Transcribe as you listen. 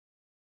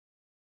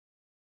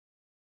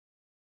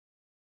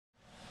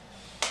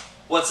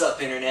What's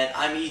up, Internet?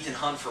 I'm Ethan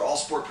Hunt for All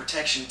Sport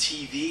Protection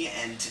TV,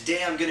 and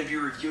today I'm going to be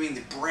reviewing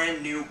the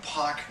brand new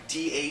POC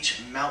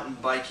DH mountain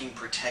biking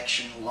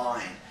protection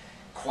line.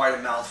 Quite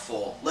a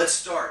mouthful. Let's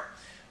start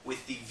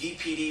with the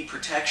VPD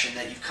protection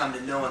that you've come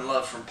to know and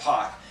love from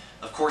POC.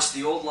 Of course,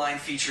 the old line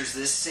features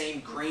this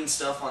same green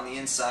stuff on the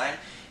inside.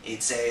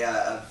 It's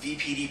a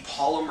VPD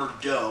polymer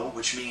dough,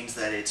 which means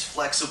that it's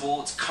flexible,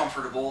 it's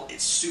comfortable,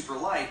 it's super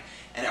light,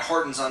 and it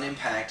hardens on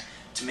impact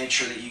to make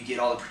sure that you get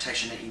all the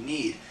protection that you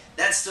need.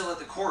 That's still at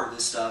the core of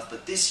this stuff,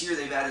 but this year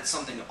they've added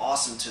something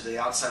awesome to the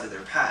outside of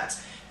their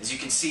pads. As you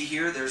can see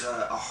here, there's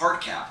a hard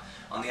cap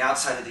on the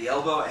outside of the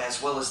elbow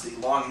as well as the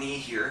long knee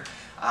here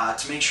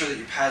to make sure that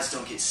your pads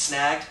don't get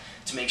snagged,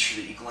 to make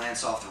sure that you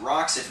glance off the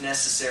rocks if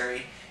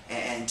necessary,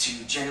 and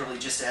to generally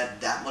just add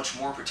that much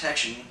more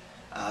protection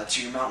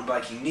to your mountain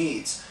biking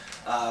needs.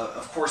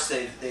 Of course,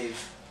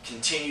 they've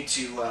continued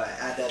to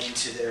add that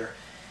into their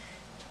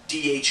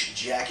DH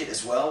jacket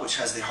as well, which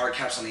has the hard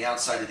caps on the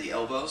outside of the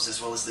elbows,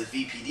 as well as the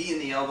VPD in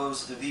the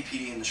elbows, the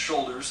VPD in the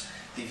shoulders,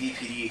 the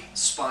VPD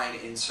spine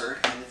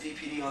insert, and the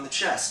VPD on the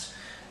chest.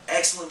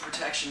 Excellent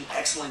protection,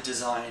 excellent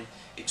design,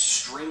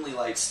 extremely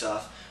light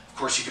stuff. Of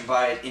course, you can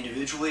buy it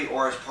individually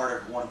or as part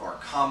of one of our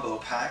combo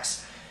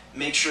packs.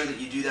 Make sure that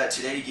you do that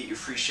today to get your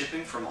free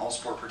shipping from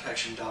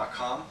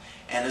allsportprotection.com.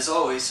 And as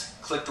always,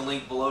 click the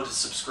link below to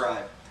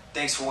subscribe.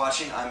 Thanks for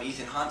watching. I'm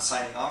Ethan Hunt,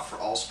 signing off for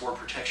All Sport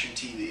Protection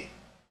TV.